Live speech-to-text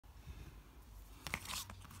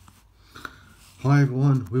Hi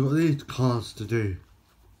everyone, we've got these cards to do.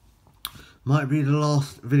 Might be the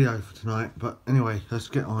last video for tonight, but anyway, let's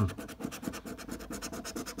get on.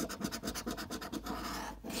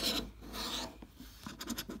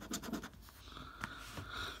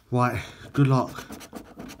 Right, good luck.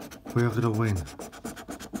 We are going to win.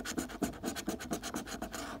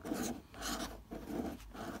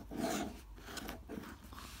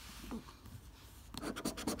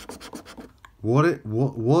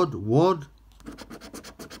 What?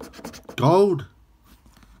 Gold?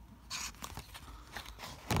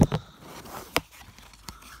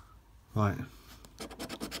 Right,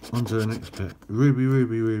 on to the next bit.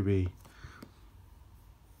 Ruby.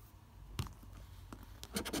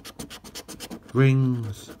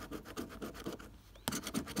 Rings.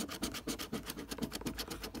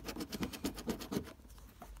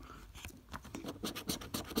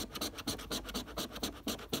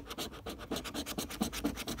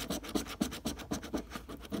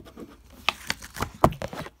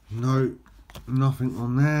 No, nothing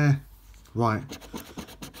on there. Right,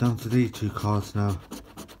 down to these two cards now.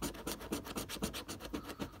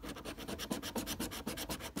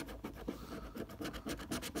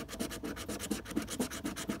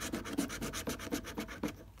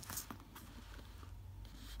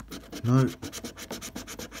 No.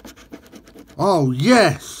 Oh,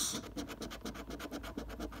 yes!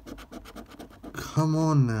 Come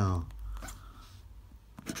on now.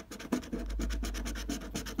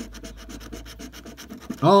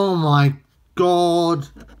 Oh my God.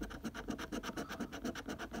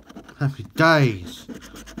 Happy days.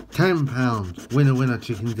 £10. Winner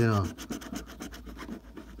chicken dinner.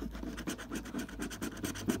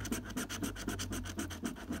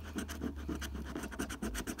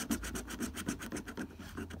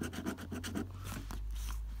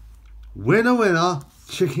 Winner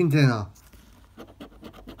chicken dinner.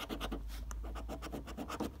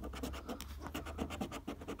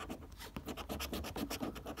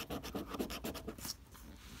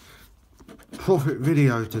 Profit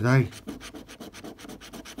video today.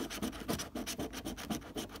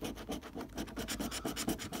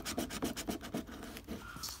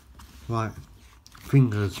 Right,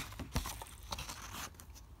 fingers,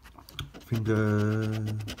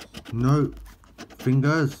 no,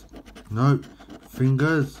 fingers, no,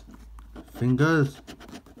 fingers.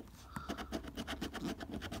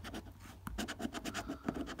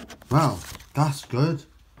 Wow, that's good.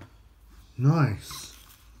 Nice.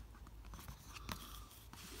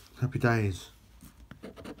 Happy days.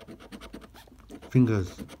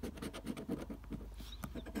 Fingers.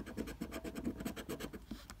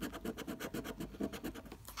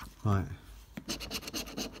 Right.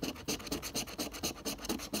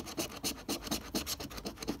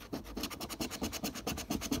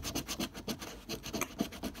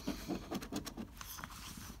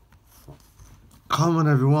 Come on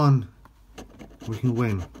everyone, we can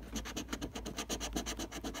win.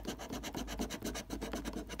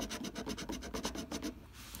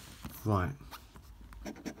 Right.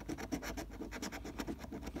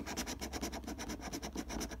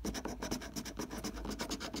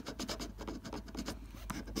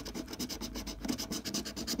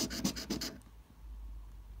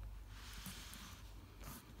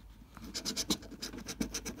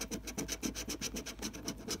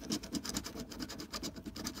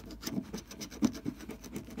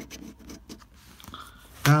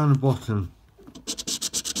 Down the bottom.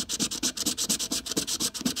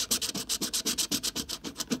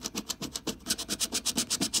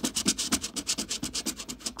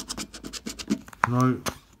 No.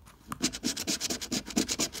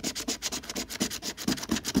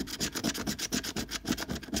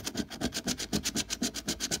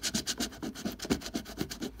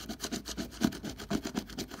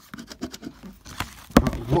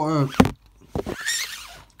 What a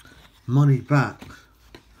money back.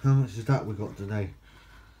 How much is that we got today?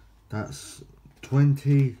 That's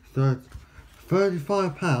 20, 30,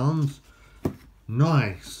 £35.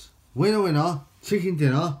 Nice. Winner, chicken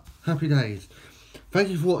dinner. Happy days. Thank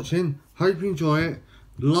you for watching. Hope you enjoy it.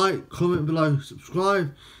 Like, comment below,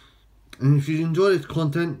 subscribe. And if you enjoy this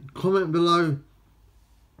content, comment below.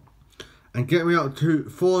 And get me up to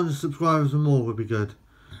 400 subscribers or more would be good.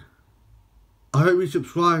 I hope you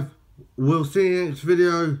subscribe. We'll see you in the next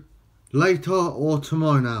video later or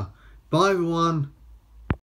tomorrow now. Bye everyone.